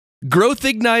Growth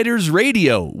Igniters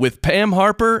Radio with Pam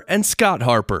Harper and Scott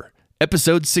Harper.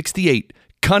 Episode 68,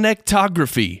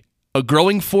 Connectography, a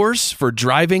growing force for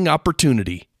driving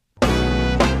opportunity.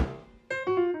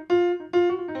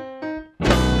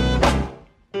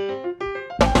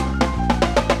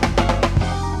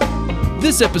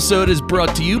 This episode is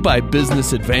brought to you by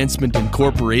Business Advancement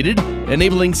Incorporated,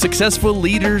 enabling successful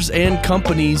leaders and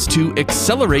companies to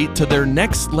accelerate to their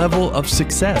next level of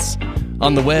success.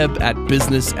 On the web at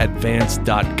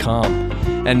businessadvance.com.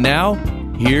 And now,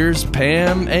 here's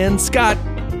Pam and Scott.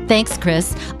 Thanks,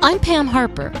 Chris. I'm Pam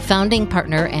Harper, founding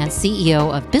partner and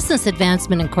CEO of Business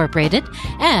Advancement Incorporated.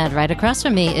 And right across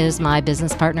from me is my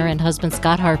business partner and husband,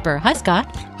 Scott Harper. Hi,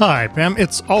 Scott. Hi, Pam.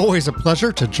 It's always a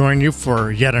pleasure to join you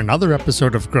for yet another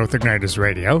episode of Growth Igniters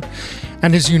Radio.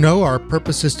 And as you know, our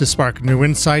purpose is to spark new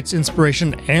insights,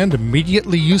 inspiration, and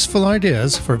immediately useful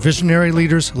ideas for visionary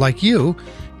leaders like you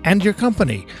and your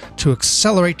company to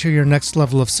accelerate to your next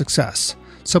level of success.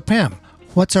 So, Pam,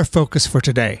 what's our focus for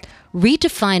today?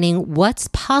 Redefining what's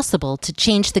possible to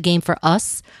change the game for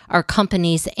us, our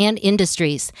companies, and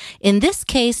industries. In this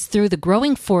case, through the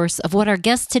growing force of what our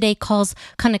guest today calls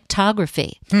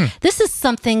connectography. This is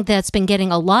something that's been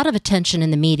getting a lot of attention in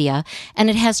the media, and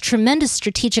it has tremendous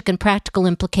strategic and practical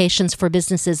implications for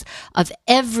businesses of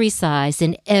every size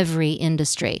in every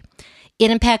industry. It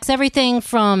impacts everything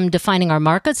from defining our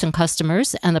markets and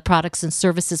customers and the products and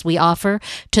services we offer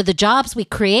to the jobs we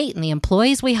create and the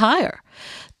employees we hire.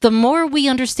 The more we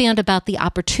understand about the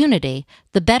opportunity,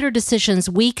 the better decisions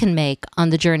we can make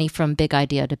on the journey from big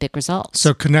idea to big results.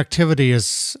 So connectivity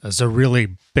is a really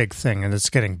big thing, and it's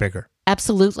getting bigger.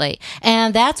 Absolutely.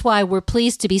 And that's why we're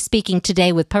pleased to be speaking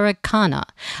today with Parag Khanna,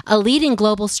 a leading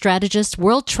global strategist,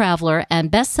 world traveler, and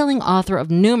best-selling author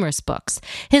of numerous books.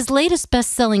 His latest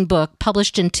best-selling book,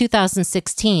 published in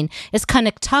 2016, is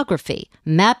Connectography,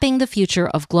 Mapping the Future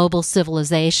of Global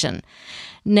Civilization.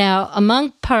 Now,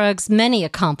 among Parag's many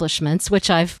accomplishments, which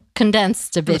I've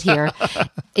condensed a bit here,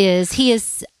 he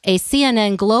is a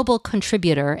CNN global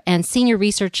contributor and senior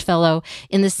research fellow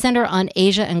in the Center on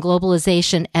Asia and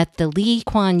Globalization at the Lee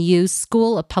Kuan Yew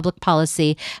School of Public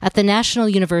Policy at the National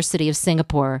University of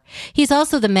Singapore. He's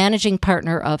also the managing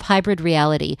partner of Hybrid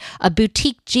Reality, a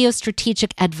boutique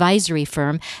geostrategic advisory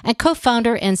firm, and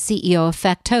co-founder and CEO of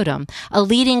Factotum, a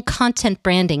leading content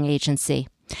branding agency.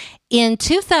 In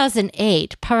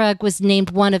 2008, Parag was named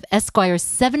one of Esquire's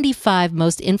 75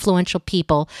 most influential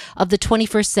people of the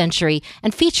 21st century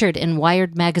and featured in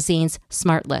Wired magazine's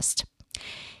Smart List.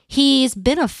 He's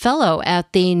been a fellow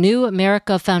at the New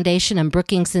America Foundation and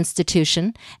Brookings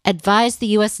Institution, advised the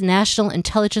U.S. National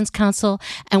Intelligence Council,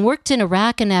 and worked in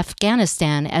Iraq and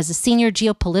Afghanistan as a senior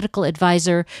geopolitical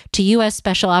advisor to U.S.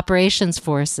 Special Operations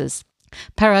Forces.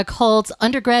 Parag holds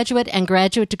undergraduate and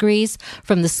graduate degrees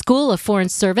from the School of Foreign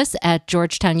Service at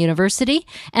Georgetown University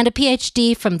and a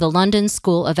PhD from the London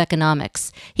School of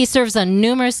Economics. He serves on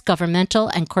numerous governmental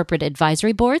and corporate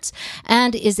advisory boards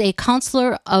and is a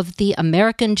counselor of the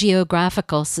American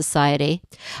Geographical Society,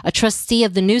 a trustee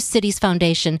of the New Cities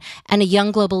Foundation, and a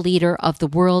young global leader of the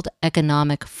World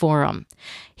Economic Forum.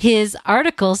 His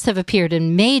articles have appeared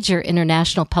in major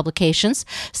international publications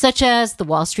such as The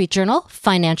Wall Street Journal,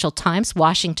 Financial Times,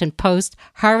 Washington Post,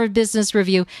 Harvard Business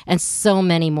Review, and so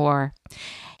many more.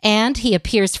 And he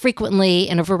appears frequently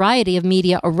in a variety of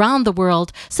media around the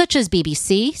world, such as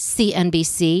BBC,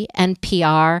 CNBC,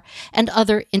 NPR, and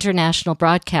other international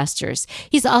broadcasters.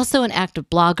 He's also an active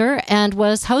blogger and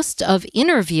was host of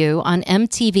Interview on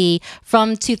MTV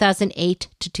from 2008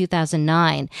 to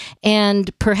 2009.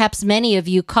 And perhaps many of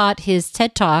you caught his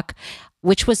TED Talk,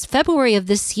 which was February of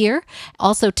this year,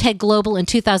 also TED Global in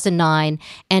 2009,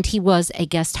 and he was a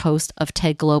guest host of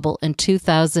TED Global in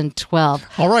 2012.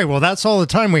 All right, well, that's all the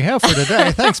time we have for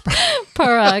today. Thanks,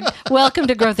 Parag. Welcome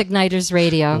to Growth Igniters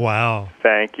Radio. Wow.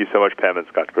 Thank you so much, Pam and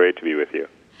Scott. Great to be with you.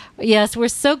 Yes, we're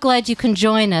so glad you can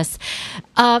join us.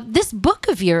 This book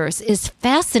of yours is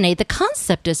fascinating. The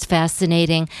concept is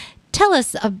fascinating. Tell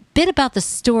us a bit about the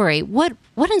story. What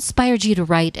inspired you to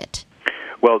write it?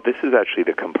 Well, this is actually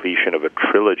the completion of a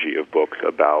trilogy of books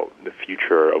about the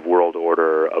future of world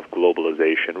order, of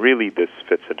globalization. Really, this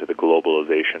fits into the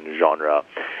globalization genre.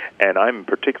 And I'm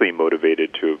particularly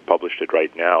motivated to have published it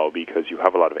right now because you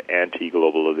have a lot of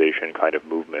anti-globalization kind of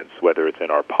movements, whether it's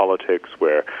in our politics,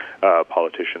 where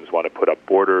politicians want to put up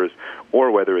borders,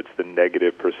 or whether it's the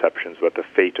negative perceptions about the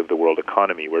fate of the world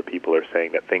economy, where people are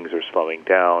saying that things are slowing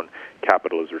down,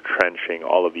 capital is retrenching,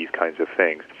 all of these kinds of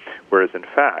things. Whereas in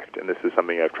fact, and this is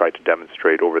something I've tried to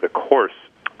demonstrate over the course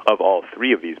of all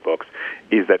three of these books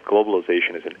is that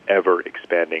globalization is an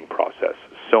ever-expanding process,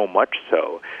 so much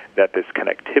so that this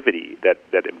connectivity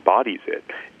that embodies it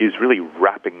is really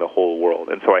wrapping the whole world.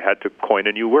 And so I had to coin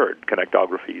a new word,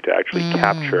 connectography, to actually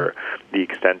capture the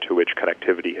extent to which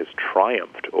connectivity has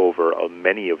triumphed over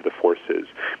many of the forces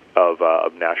of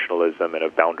nationalism and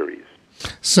of boundaries.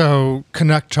 So,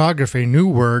 connectography, new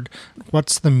word,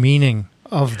 what's the meaning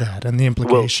of that and the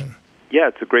implication? Well, yeah,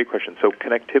 it's a great question. So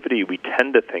connectivity we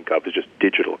tend to think of as just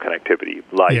digital connectivity,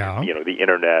 like the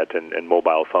internet and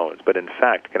mobile phones. But in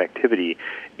fact, connectivity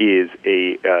is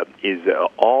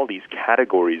all these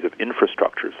categories of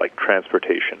infrastructures like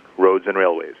transportation, roads and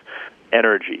railways,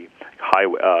 energy,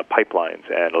 pipelines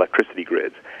and electricity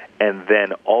grids, and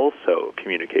then also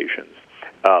communications.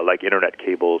 Like internet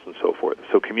cables and so forth.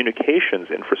 So communications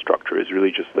infrastructure is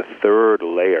really just the third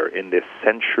layer in this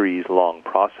centuries-long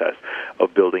process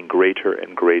of building greater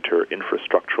and greater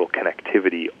infrastructural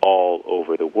connectivity all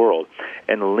over the world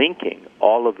and linking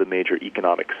all of the major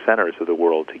economic centers of the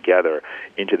world together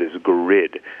into this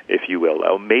grid, if you will,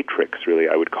 a matrix, really,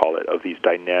 I would call it, of these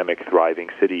dynamic, thriving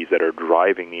cities that are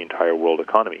driving the entire world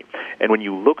economy. And when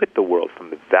you look at the world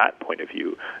from that point of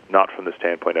view, not from the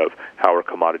standpoint of how are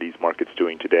commodities markets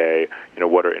doing today,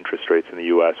 what are interest rates in the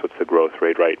U.S., what's the growth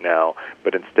rate right now,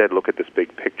 but instead look at this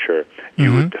big picture,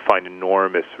 you would find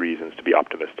enormous reasons to be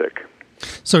optimistic.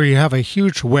 So you have a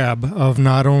huge web of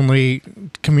not only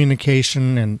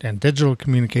communication and digital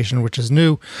communication, which is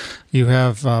new, you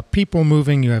have people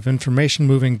moving, you have information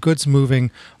moving, goods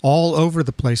moving all over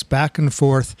the place, back and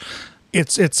forth.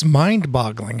 It's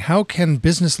mind-boggling. How can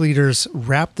business leaders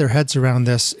wrap their heads around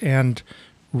this and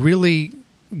really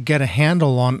get a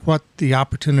handle on what the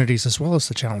opportunities as well as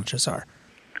the challenges are?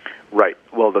 Right.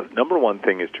 Well, the number one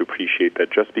thing is to appreciate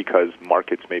that just because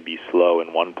markets may be slow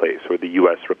in one place or the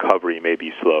U.S. recovery may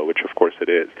be slow, which of course it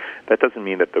is, that doesn't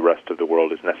mean that the rest of the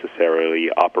world is necessarily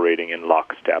operating in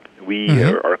lockstep. We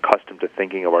are accustomed to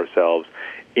thinking of ourselves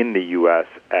in the U.S.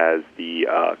 as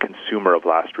the consumer of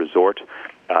last resort,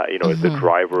 as the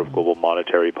driver of global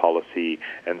monetary policy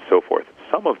and so forth.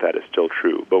 Some of that is still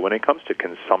true, but when it comes to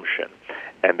consumption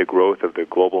and the growth of the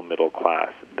global middle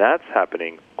class, that's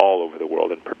happening all over the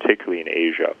world, and particularly in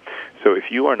Asia. So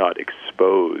if you are not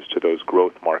exposed to those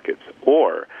growth markets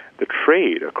or the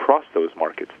trade across those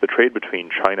markets, the trade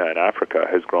between China and Africa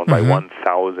has grown by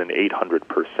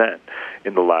 1,800%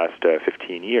 in the last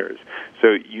 15 years.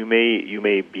 So you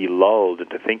may be lulled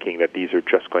into thinking that these are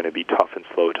just going to be tough and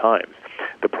slow times.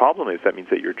 The problem is that means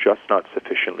that you're just not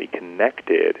sufficiently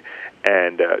connected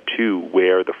and to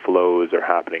where the flows are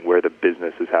happening, where the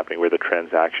business is happening, where the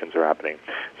transactions are happening.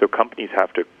 So companies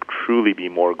have to truly be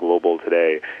more global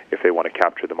today if they want to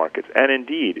capture the markets. And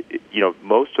indeed,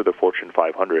 most of the Fortune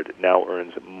 500 now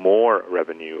earns more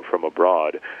revenue from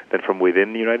abroad than from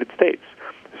within the United States.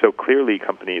 So clearly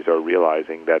companies are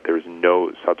realizing that there's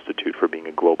no substitute for being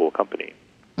a global company.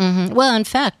 Well, in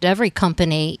fact, every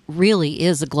company really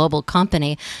is a global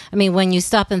company. I mean, when you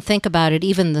stop and think about it,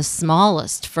 even the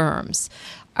smallest firms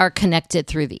are connected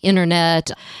through the internet.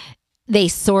 They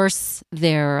source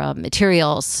their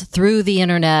materials through the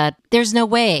internet. There's no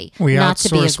way we not to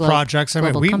be a projects. I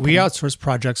mean, we outsource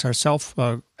projects ourselves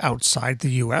outside the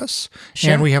U.S.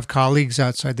 Sure. And we have colleagues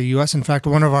outside the U.S. In fact,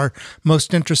 one of our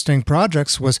most interesting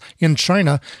projects was in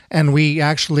China, and we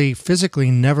actually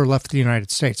physically never left the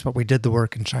United States, but we did the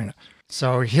work in China.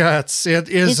 So yeah, it's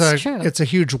a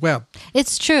huge web.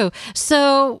 It's true.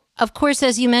 So, of course,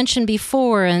 as you mentioned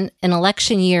before, in an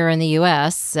election year in the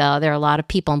U.S., there are a lot of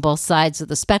people on both sides of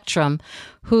the spectrum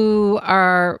who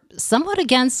are somewhat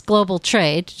against global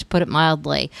trade, to put it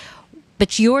mildly.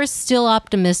 But you're still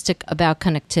optimistic about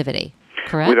connectivity,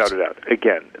 correct? Without a doubt.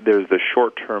 Again, there's the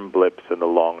short-term blips and the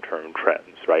long-term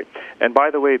trends, right? And by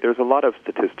the way, there's a lot of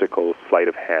statistical sleight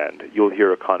of hand. You'll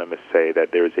hear economists say that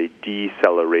there's a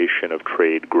deceleration of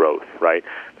trade growth, right?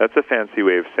 That's a fancy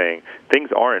way of saying things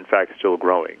are, in fact, still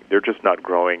growing. They're just not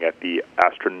growing at the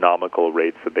astronomical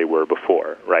rates that they were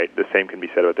before, right? The same can be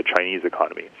said about the Chinese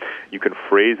economy. You can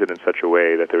phrase it in such a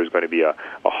way that there's going to be a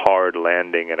hard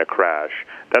landing and a crash.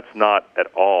 That's not at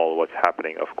all what's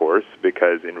happening, of course,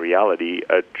 because in reality,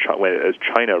 as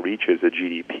China reaches a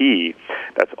GDP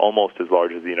that's almost as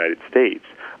large as the United States,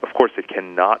 of course it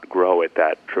cannot grow at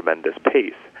that tremendous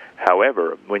pace.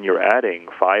 However, when you're adding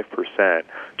 5%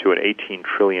 to an $18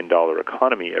 trillion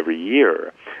economy every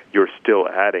year, you're still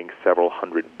adding several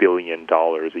 $100 billion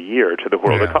a year to the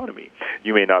world economy.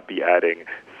 You may not be adding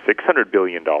 $600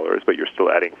 billion, but you're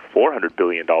still adding $400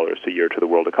 billion a year to the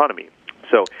world economy.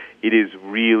 So it is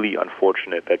really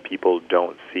unfortunate that people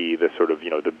don't see the sort of,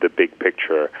 the big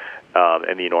picture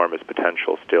and the enormous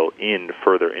potential still in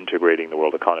further integrating the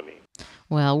world economy.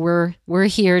 Well, we're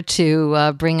here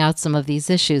to bring out some of these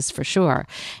issues for sure.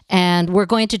 And we're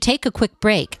going to take a quick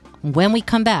break. When we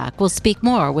come back, we'll speak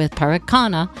more with Parag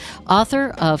Khanna,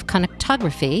 author of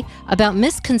Connectography, about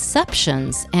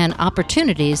misconceptions and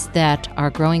opportunities that our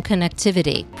growing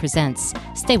connectivity presents.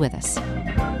 Stay with us.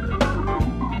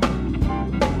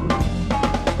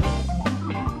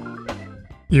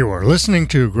 You are listening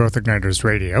to Growth Igniters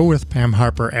Radio with Pam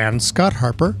Harper and Scott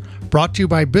Harper, brought to you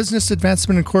by Business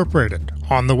Advancement Incorporated,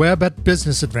 on the web at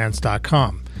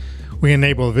businessadvance.com. We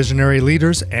enable visionary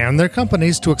leaders and their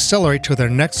companies to accelerate to their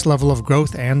next level of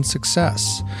growth and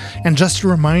success. And just a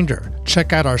reminder,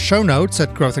 check out our show notes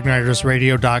at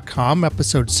growthignitersradio.com,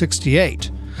 episode 68.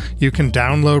 You can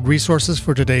download resources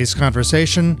for today's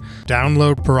conversation,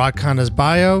 download Parag Khanna's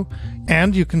bio,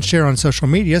 and you can share on social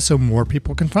media so more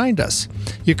people can find us.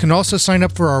 You can also sign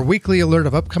up for our weekly alert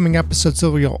of upcoming episodes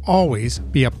so you'll always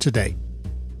be up to date.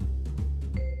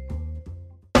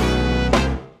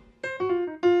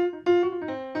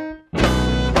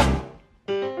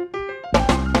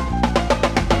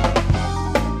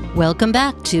 Welcome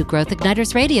back to Growth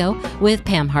Igniters Radio with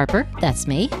Pam Harper, that's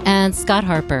me, and Scott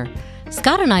Harper.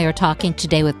 Scott and I are talking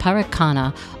today with Parag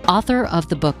Khanna, author of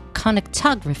the book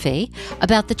Connectography,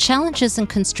 about the challenges and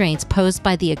constraints posed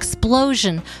by the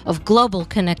explosion of global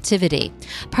connectivity.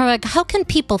 Parag, how can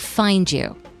people find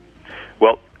you?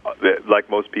 Well, like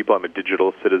most people, I'm a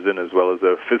digital citizen as well as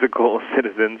a physical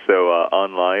citizen, so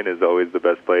online is always the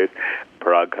best place.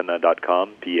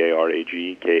 ParagKhanna.com,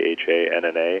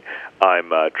 ParagKhanna.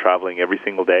 I'm traveling every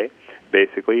single day,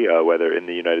 basically, whether in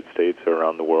the United States or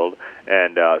around the world.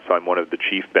 And so I'm one of the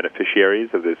chief beneficiaries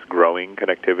of this growing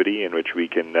connectivity in which we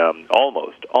can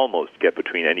almost get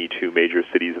between any two major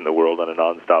cities in the world on a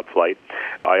nonstop flight.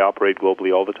 I operate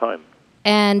globally all the time.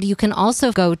 And you can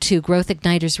also go to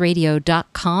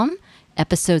growthignitersradio.com,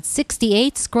 episode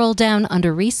 68. Scroll down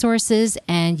under resources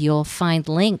and you'll find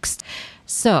links.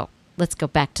 So let's go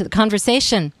back to the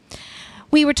conversation.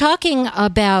 We were talking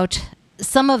about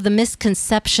some of the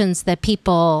misconceptions that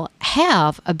people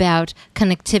have about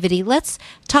connectivity. Let's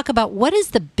talk about what is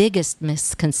the biggest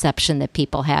misconception that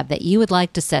people have that you would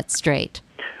like to set straight.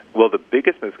 Well, the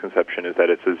biggest misconception is that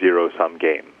it's a zero-sum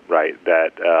game, right?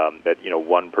 That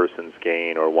one person's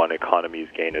gain or one economy's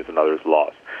gain is another's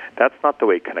loss. That's not the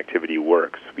way connectivity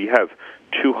works. We have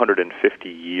 250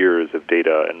 years of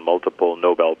data and multiple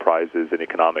Nobel Prizes in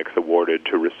economics awarded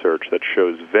to research that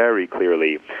shows very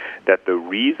clearly that the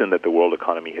reason that the world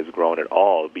economy has grown at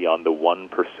all beyond the 1%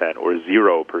 or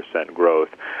 0% growth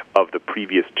of the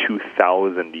previous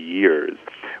 2,000 years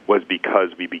was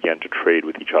because we began to trade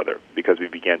with each other, because we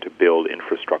began to build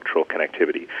infrastructural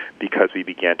connectivity, because we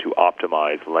began to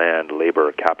optimize land,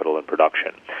 labor, capital, and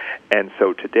production. And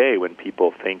so today, when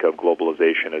people think of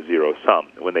globalization as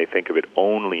zero-sum, when they think of it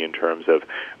only in terms of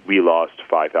we lost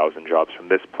 5,000 jobs from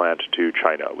this plant to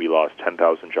China, we lost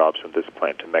 10,000 jobs from this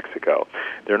plant to Mexico,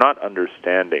 they're not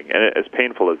understanding, and as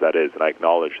painful as that is, and I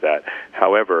acknowledge that,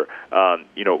 however,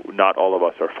 not all of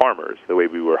us are farmers the way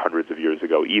we were hundreds of years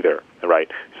ago either, right?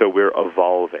 So we're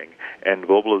evolving, and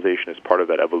globalization is part of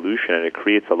that evolution, and it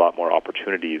creates a lot more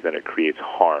opportunities than it creates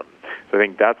harm. So I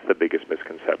think that's the biggest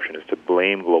misconception, is to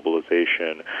blame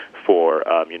globalization for,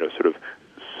 sort of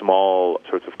small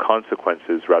sorts of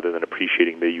consequences rather than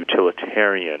appreciating the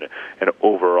utilitarian and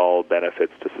overall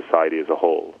benefits to society as a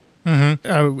whole.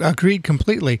 Mm-hmm. Agreed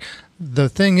completely. The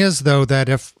thing is, though, that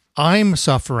if I'm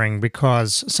suffering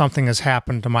because something has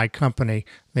happened to my company,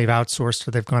 they've outsourced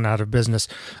or they've gone out of business,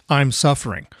 I'm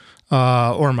suffering,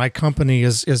 or my company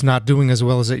is not doing as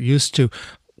well as it used to.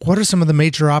 What are some of the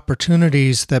major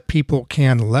opportunities that people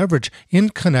can leverage in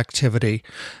connectivity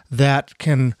that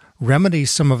can remedy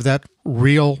some of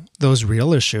those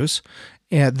real issues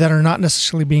that are not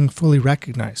necessarily being fully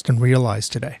recognized and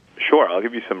realized today? Sure. I'll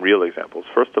give you some real examples.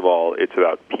 First of all, it's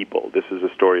about people. This is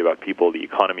a story about people. The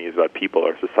economy is about people.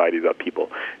 Our society is about people.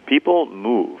 People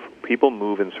move. People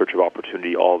move in search of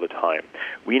opportunity all the time.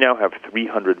 We now have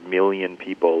 300 million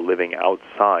people living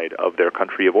outside of their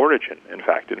country of origin. In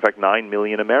fact, 9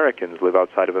 million Americans live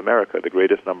outside of America, the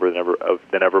greatest number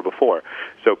than ever before.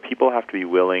 So people have to be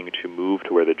willing to move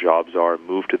to where the jobs are,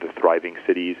 move to the thriving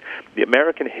cities. The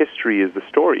American history is the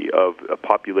story of a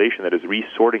population that is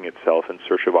resorting itself in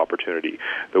search of opportunity.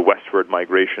 The westward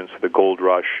migrations for the gold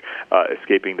rush,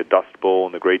 escaping the Dust Bowl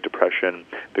and the Great Depression,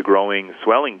 the growing,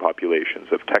 swelling populations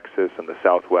of Texas Texas and the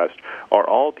Southwest are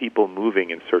all people moving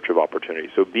in search of opportunity.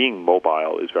 So being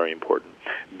mobile is very important.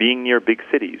 Being near big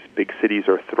cities. Big cities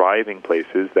are thriving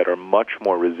places that are much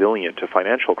more resilient to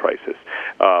financial crisis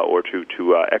or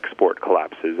to export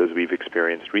collapses as we've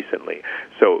experienced recently.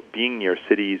 So being near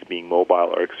cities, being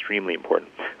mobile are extremely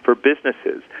important. For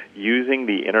businesses, using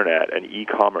the internet and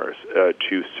e-commerce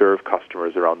to serve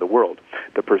customers around the world.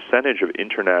 The percentage of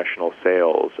international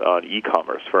sales on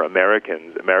e-commerce for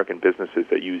American businesses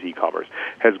that use e-commerce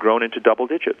has grown into double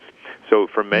digits. So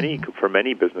for many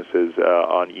businesses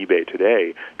on eBay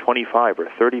today, 25 or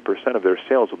 30% of their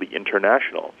sales will be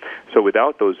international. So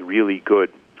without those really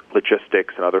good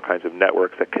logistics and other kinds of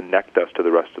networks that connect us to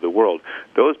the rest of the world,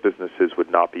 those businesses would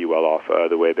not be well off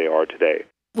the way they are today.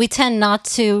 We tend not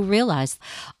to realize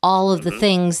all of the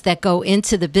things that go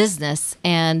into the business,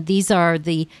 and these are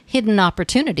the hidden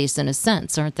opportunities in a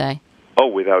sense, aren't they? Oh,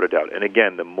 without a doubt. And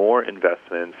again, the more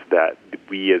investments that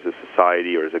we as a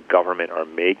society or as a government are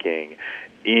making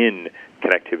in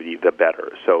connectivity, the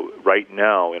better. So right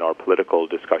now in our political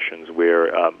discussions,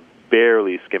 we're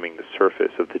barely skimming the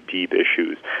surface of the deep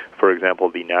issues. For example,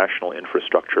 the National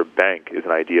Infrastructure Bank is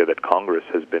an idea that Congress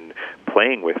has been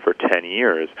playing with for 10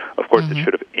 years. Of course, it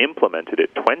should have implemented it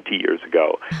 20 years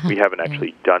ago. We haven't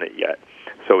actually done it yet.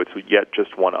 So it's yet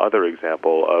just one other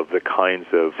example of the kinds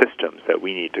of systems that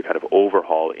we need to kind of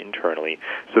overhaul internally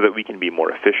so that we can be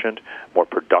more efficient, more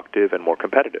productive, and more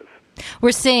competitive.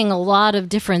 We're seeing a lot of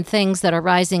different things that are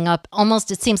rising up. Almost,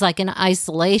 it seems like in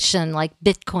isolation, like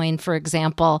Bitcoin, for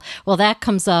example. Well, that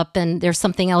comes up and there's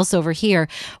something else over here.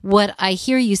 What I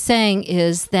hear you saying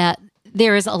is that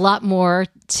there is a lot more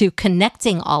to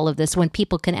connecting all of this when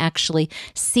people can actually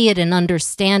see it and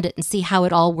understand it and see how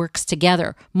it all works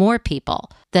together. More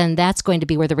people, then that's going to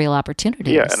be where the real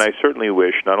opportunity is. Yeah, and I certainly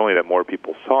wish not only that more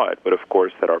people saw it, but of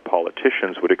course that our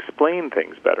politicians would explain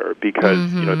things better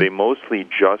because they mostly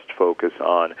just focus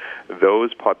on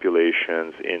those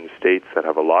populations in states that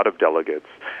have a lot of delegates,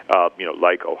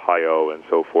 like Ohio and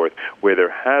so forth, where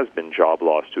there has been job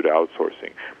loss due to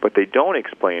outsourcing. But they don't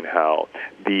explain how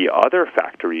the other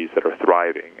factories that are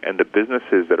thriving and the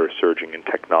businesses that are surging in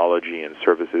technology and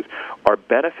services are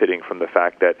benefiting from the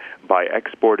fact that by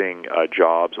exporting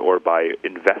jobs or by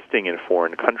investing in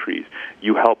foreign countries,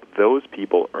 you help those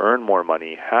people earn more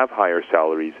money, have higher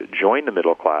salaries, join the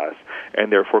middle class,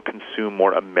 and therefore consume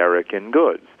more American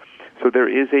goods. So there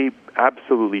is a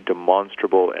absolutely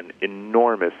demonstrable and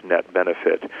enormous net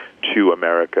benefit to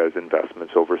America's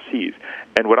investments overseas.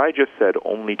 And what I just said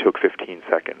only took 15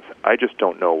 seconds. I just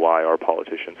don't know why our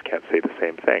politicians can't say the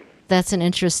same thing. That's an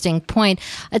interesting point.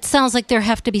 It sounds like there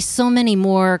have to be so many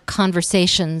more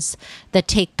conversations that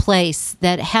take place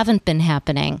that haven't been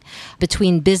happening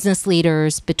between business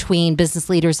leaders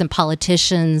and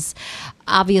politicians.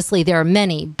 Obviously, there are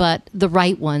many, but the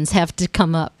right ones have to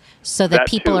come up so that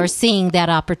people are seeing that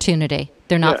opportunity.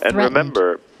 They're not threatened.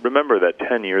 And remember that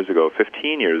 10 years ago,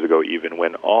 15 years ago even,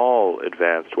 when all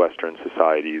advanced Western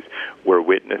societies were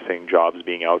witnessing jobs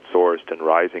being outsourced and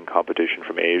rising competition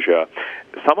from Asia,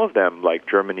 some of them, like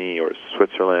Germany or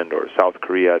Switzerland or South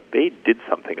Korea, they did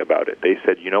something about it. They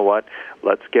said, you know what,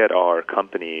 let's get our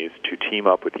companies to team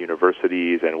up with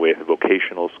universities and with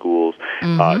vocational schools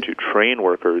to train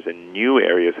workers in new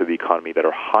areas of the economy that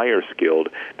are higher skilled,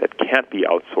 that can't be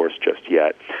outsourced just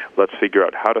yet. Let's figure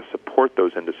out how to support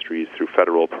those industries through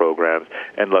federal programs,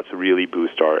 and let's really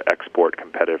boost our export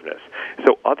competitiveness.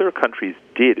 So other countries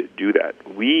did do that.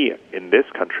 We, in this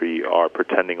country, are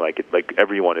pretending like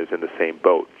everyone is in the same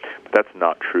boat. But that's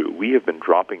not true. We have been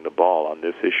dropping the ball on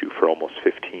this issue for almost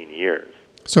 15 years.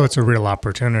 So it's a real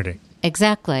opportunity.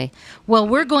 Exactly. Well,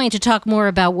 we're going to talk more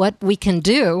about what we can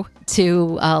do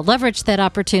to leverage that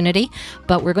opportunity,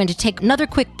 but we're going to take another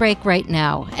quick break right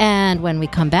now. And when we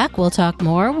come back, we'll talk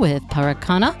more with Parag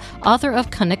Khanna, author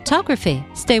of Connectography.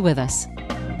 Stay with us.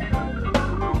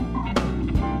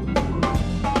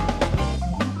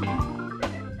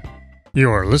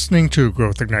 You're listening to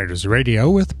Growth Igniters Radio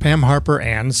with Pam Harper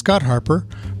and Scott Harper,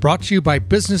 brought to you by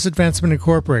Business Advancement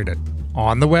Incorporated,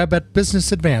 on the web at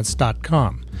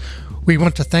businessadvance.com. We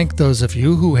want to thank those of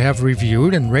you who have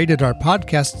reviewed and rated our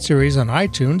podcast series on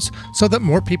iTunes so that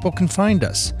more people can find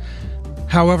us.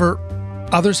 However,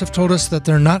 others have told us that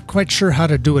they're not quite sure how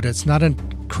to do it. It's not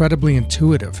incredibly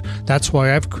intuitive. That's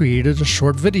why I've created a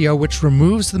short video which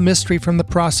removes the mystery from the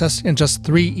process in just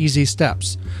 3 easy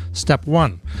steps. Step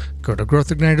 1, go to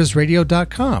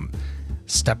growthignitersradio.com.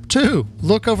 Step 2,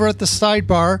 look over at the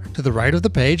sidebar to the right of the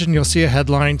page and you'll see a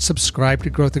headline, Subscribe to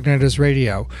Growth Igniters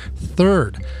Radio.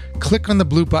 Third, click on the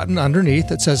blue button underneath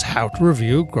that says How to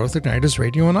Review Growth Igniters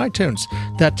Radio on iTunes.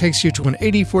 That takes you to an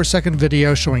 84-second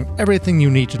video showing everything you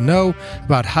need to know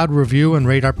about how to review and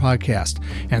rate our podcast.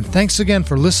 And thanks again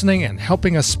for listening and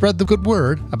helping us spread the good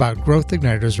word about Growth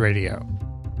Igniters Radio.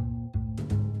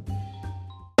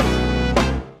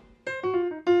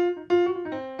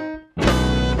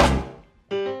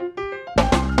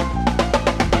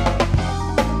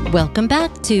 Welcome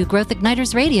back to Growth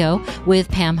Igniters Radio with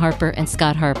Pam Harper and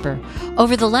Scott Harper.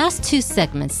 Over the last 2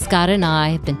 segments, Scott and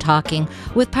I have been talking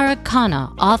with Parag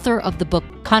Khanna, author of the book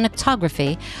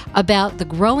Connectography, about the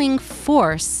growing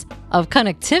force of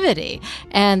connectivity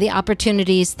and the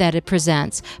opportunities that it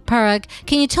presents. Parag,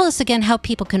 can you tell us again how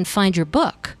people can find your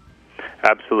book?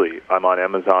 Absolutely. I'm on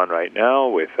Amazon right now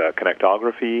with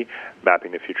Connectography,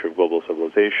 Mapping the Future of Global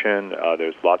Civilization.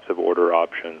 There's lots of order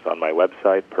options on my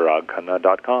website,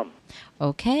 paragkhanna.com.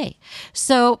 Okay.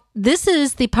 So this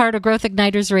is the part of Growth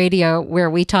Igniters Radio where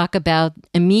we talk about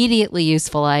immediately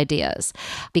useful ideas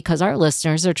because our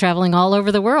listeners are traveling all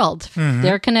over the world. Mm-hmm.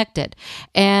 They're connected.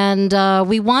 And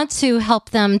we want to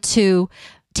help them to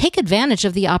take advantage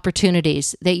of the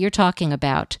opportunities that you're talking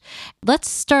about. Let's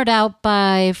start out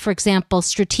by, for example,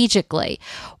 strategically.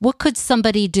 What could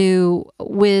somebody do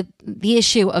with the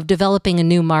issue of developing a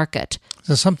new market?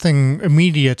 So something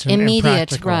immediate and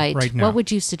practical right now. What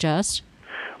would you suggest?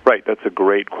 Right, that's a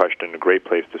great question, a great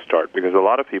place to start, because a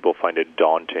lot of people find it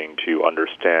daunting to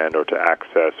understand or to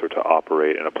access or to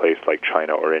operate in a place like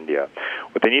China or India.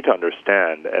 What they need to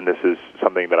understand, and this is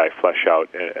something that I flesh out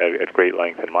at great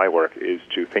length in my work, is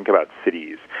to think about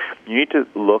cities. You need to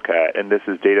look at, and this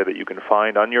is data that you can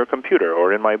find on your computer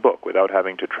or in my book without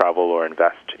having to travel or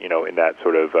invest, in that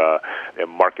sort of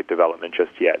market development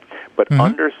just yet. But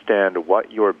understand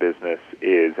what your business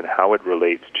is and how it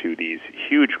relates to these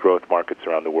huge growth markets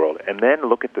around the world, and then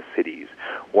look at the cities.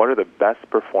 What are the best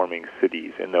performing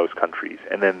cities in those countries?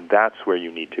 And then that's where you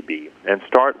need to be. And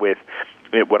start with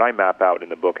what I map out in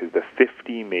the book is the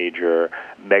 50 major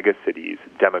megacities,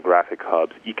 demographic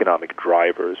hubs, economic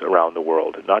drivers around the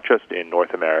world, not just in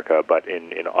North America, but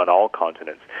on all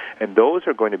continents. And those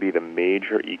are going to be the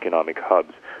major economic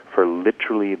hubs for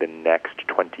literally the next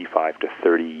 25 to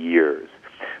 30 years.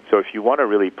 So if you want to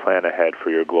really plan ahead for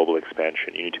your global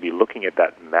expansion, you need to be looking at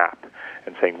that map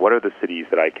and saying, what are the cities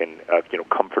that I can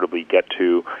comfortably get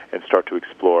to and start to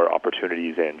explore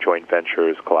opportunities in joint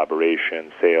ventures,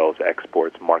 collaboration, sales,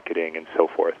 exports, marketing, and so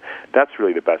forth. That's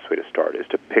really the best way to start, is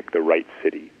to pick the right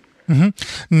city.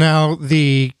 Mm-hmm. Now,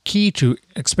 the key to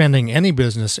expanding any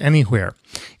business anywhere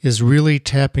is really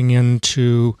tapping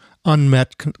into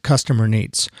unmet customer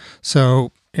needs.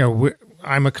 So,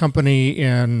 I'm a company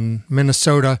in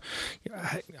Minnesota.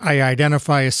 I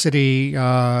identify a city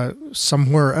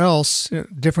somewhere else,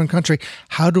 different country.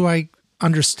 How do I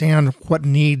understand what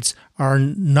needs are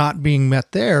not being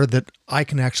met there that I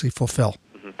can actually fulfill?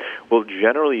 Well,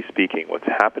 generally speaking, what's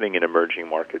happening in emerging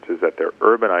markets is that they're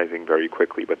urbanizing very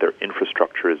quickly, but their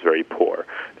infrastructure is very poor.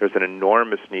 There's an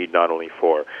enormous need not only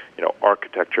for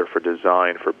architecture, for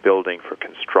design, for building, for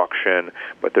construction,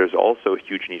 but there's also a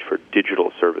huge need for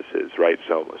digital services, right?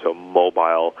 So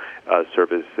mobile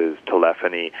services,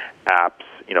 telephony, apps,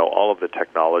 all of the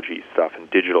technology stuff and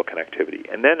digital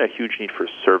connectivity. And then a huge need for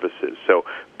services, so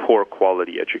poor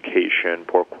quality education,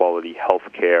 poor quality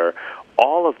healthcare,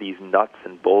 all of these nuts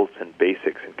and bolts and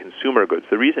basics in consumer goods.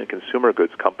 The reason consumer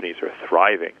goods companies are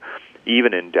thriving,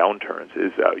 even in downturns,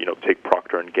 is, take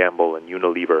Procter & Gamble and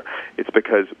Unilever. It's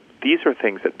because these are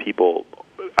things that people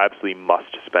absolutely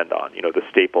must spend on, the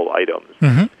staple items.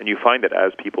 Mm-hmm. And you find that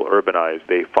as people urbanize,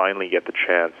 they finally get the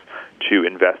chance to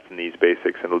invest in these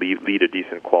basics and lead a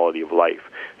decent quality of life.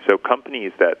 So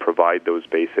companies that provide those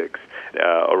basics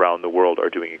around the world are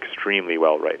doing extremely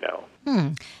well right now.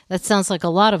 That sounds like a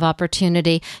lot of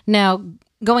opportunity. Now,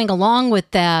 going along with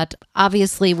that,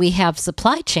 obviously we have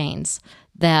supply chains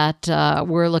that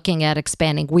we're looking at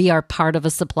expanding. We are part of a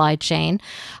supply chain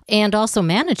and also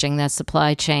managing that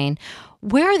supply chain.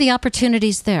 Where are the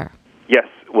opportunities there? Yes.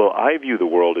 Well, I view the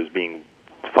world as being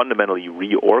fundamentally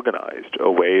reorganized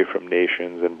away from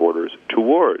nations and borders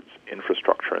towards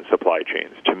infrastructure and supply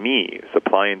chains. To me,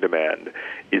 supply and demand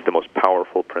is the most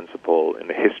powerful principle in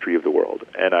the history of the world,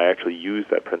 and I actually use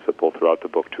that principle throughout the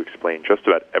book to explain just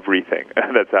about everything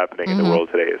that's happening in the world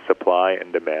today is supply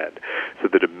and demand. So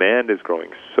the demand is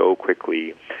growing so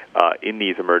quickly in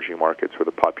these emerging markets where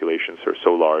the populations are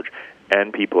so large,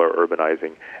 and people are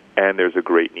urbanizing, and there's a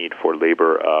great need for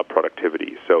labor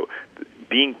productivity. So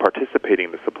participating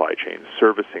in the supply chain,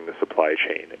 servicing the supply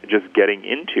chain, just getting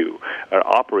into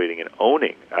operating and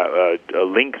owning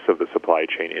links of the supply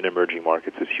chain in emerging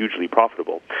markets is hugely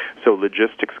profitable. So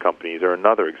logistics companies are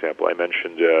another example. I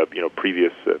mentioned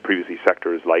previously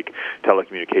sectors like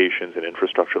telecommunications and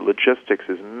infrastructure. Logistics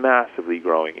is massively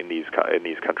growing in these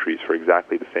countries for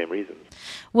exactly the same reasons.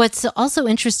 What's also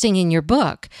interesting in your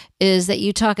book is that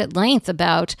you talk at length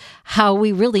about how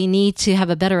we really need to have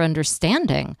a better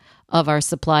understanding of our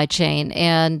supply chain.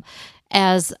 And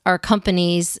as our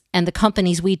companies and the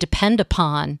companies we depend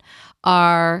upon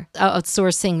are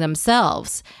outsourcing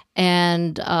themselves,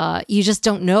 and you just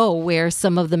don't know where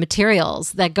some of the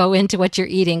materials that go into what you're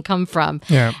eating come from,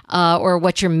 or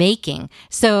what you're making.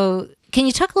 So can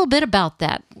you talk a little bit about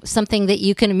that, something that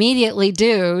you can immediately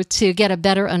do to get a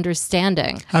better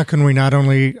understanding? How can we not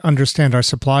only understand our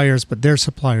suppliers, but their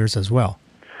suppliers as well?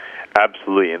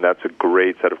 Absolutely, and that's a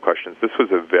great set of questions. This was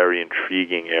a very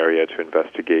intriguing area to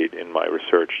investigate in my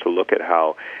research, to look at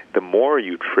how the more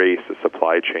you trace the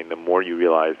supply chain, the more you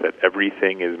realize that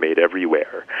everything is made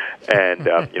everywhere. And,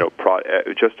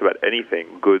 just about anything,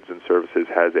 goods and services,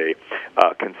 has a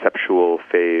conceptual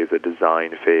phase, a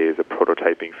design phase, a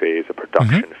prototyping phase, a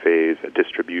production phase, a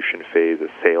distribution phase, a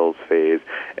sales phase,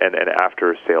 and an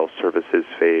after-sales services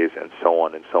phase, and so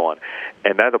on and so on.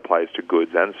 And that applies to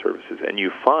goods and services. And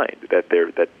you find that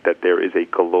there is a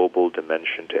global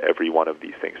dimension to every one of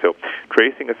these things. So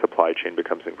tracing a supply chain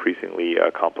becomes increasingly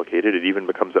complicated. It even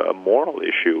becomes a moral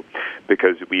issue,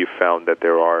 because we've found that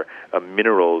there are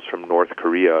minerals from North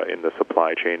Korea in the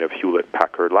supply chain of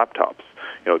Hewlett-Packard laptops.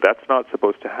 That's not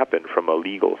supposed to happen from a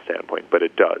legal standpoint, but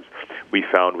it does. We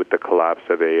found with the collapse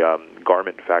of a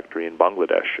garment factory in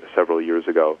Bangladesh several years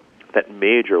ago that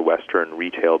major Western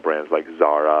retail brands like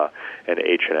Zara and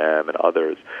H&M and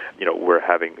others, were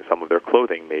having some of their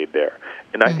clothing made there.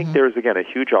 And I think there's, again, a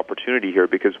huge opportunity here,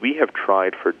 because we have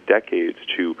tried for decades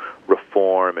to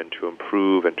reform and to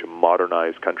improve and to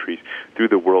modernize countries through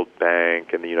the World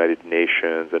Bank and the United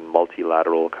Nations and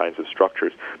multilateral kinds of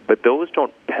structures. But those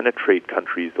don't penetrate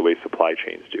countries the way supply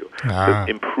chains do. So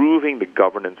improving the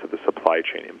governance of the supply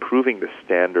chain, improving the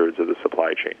standards of the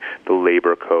supply chain, the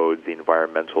labor codes, the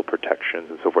environmental protections,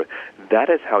 and so forth, that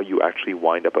is how you actually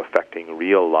wind up affecting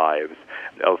real lives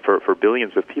for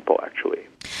billions of people, actually.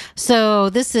 So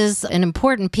this is an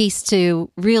important piece to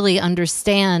really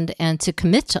understand and to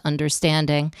commit to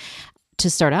understanding to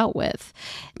start out with.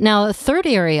 Now, a third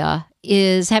area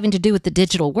is having to do with the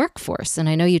digital workforce, and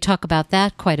I know you talk about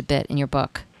that quite a bit in your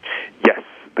book.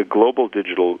 The global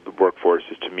digital workforce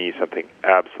is, to me, something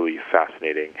absolutely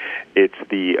fascinating. It's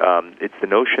the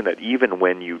notion that even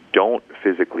when you don't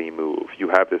physically move, you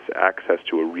have this access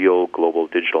to a real global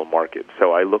digital market.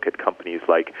 So I look at companies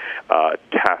like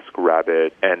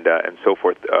TaskRabbit and so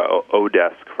forth,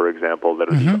 Odesk, for example, that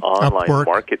are these online Upwork.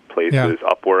 marketplaces,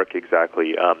 Upwork,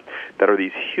 exactly, that are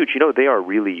these huge, they are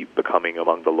really becoming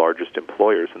among the largest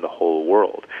employers in the whole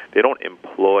world. They don't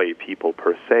employ people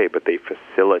per se, but they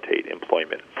facilitate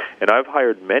employment. And I've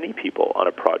hired many people on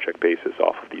a project basis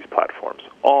off of these platforms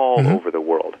all over the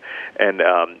world. And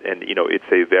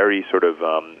it's a very sort of,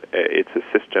 it's a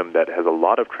system that has a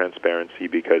lot of transparency,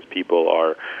 because people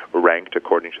are ranked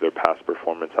according to their past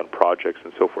performance on projects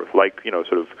and so forth, like,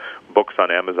 sort of books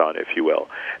on Amazon, if you will.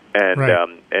 And,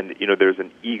 there's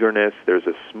an eagerness, there's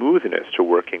a smoothness to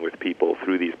working with people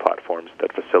through these platforms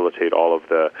that facilitate all of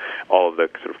the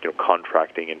sort of,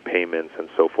 contracting and payments and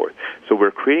so forth. So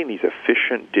we're creating these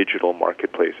efficient digital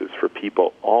marketplaces for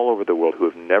people all over the world who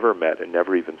have never met and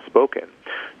never even spoken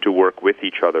to work with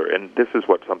each other. And this is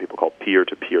what some people call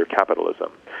peer-to-peer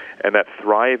capitalism. And that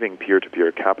thriving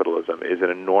peer-to-peer capitalism is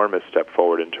an enormous step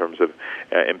forward in terms of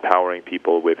empowering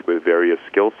people with various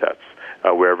skill sets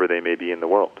wherever they may be in the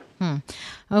world.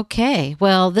 Okay,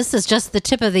 well, this is just the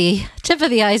tip of the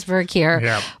iceberg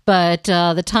here, but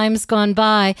the time's gone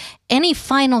by. Any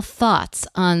final thoughts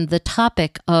on the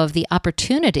topic of the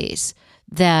opportunities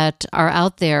that are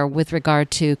out there with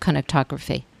regard to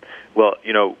connectography? Well,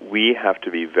 we have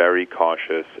to be very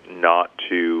cautious not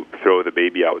to throw the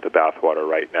baby out with the bathwater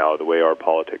right now, the way our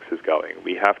politics is going.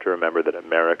 We have to remember that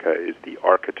America is the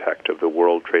architect of the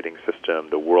world trading system,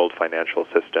 the world financial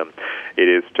system. It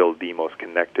is still the most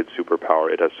connected superpower.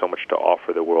 It has so much to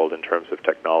offer the world in terms of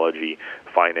technology,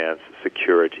 finance,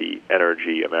 security,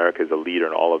 energy. America is a leader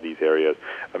in all of these areas.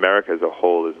 America as a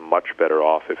whole is much better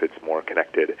off if it's more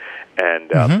connected.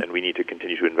 And we need to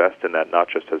continue to invest in that, not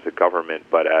just as a government,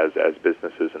 but as as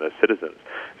businesses and as citizens.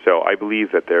 So I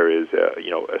believe that there is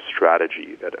a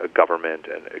strategy that governments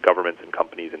and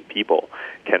companies and people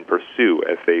can pursue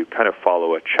if they kind of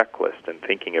follow a checklist and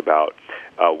thinking about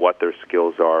what their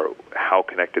skills are, how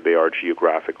connected they are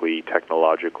geographically,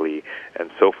 technologically, and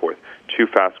so forth. To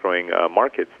fast-growing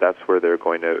markets, that's where they're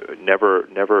going to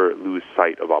never lose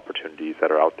sight of opportunities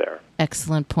that are out there.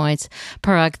 Excellent points.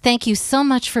 Parag, thank you so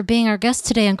much for being our guest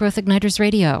today on Growth Igniters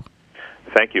Radio.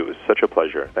 Thank you. It was such a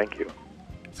pleasure. Thank you.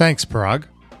 Thanks, Parag.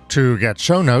 To get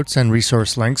show notes and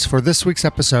resource links for this week's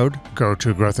episode, go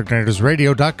to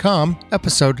growthignitersradio.com,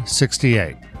 episode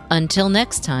 68. Until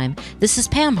next time, this is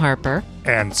Pam Harper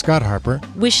And Scott Harper,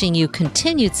 wishing you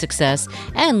continued success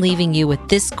and leaving you with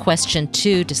this question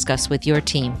to discuss with your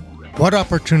team. what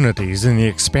opportunities in the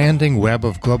expanding web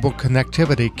of global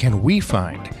connectivity can we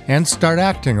find and start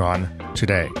acting on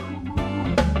today?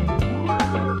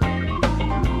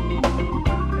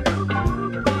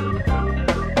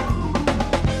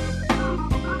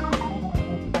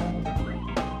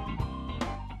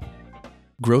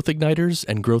 Growth Igniters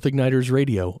and Growth Igniters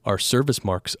Radio are service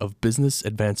marks of Business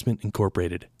Advancement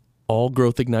Incorporated. All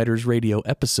Growth Igniters Radio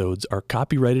episodes are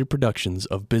copyrighted productions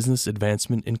of Business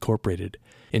Advancement Incorporated,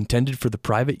 intended for the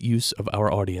private use of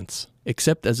our audience.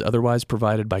 Except as otherwise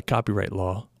provided by copyright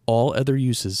law, all other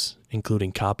uses,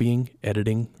 including copying,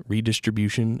 editing,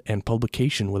 redistribution, and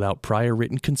publication without prior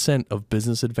written consent of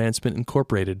Business Advancement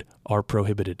Incorporated, are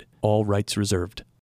prohibited. All rights reserved.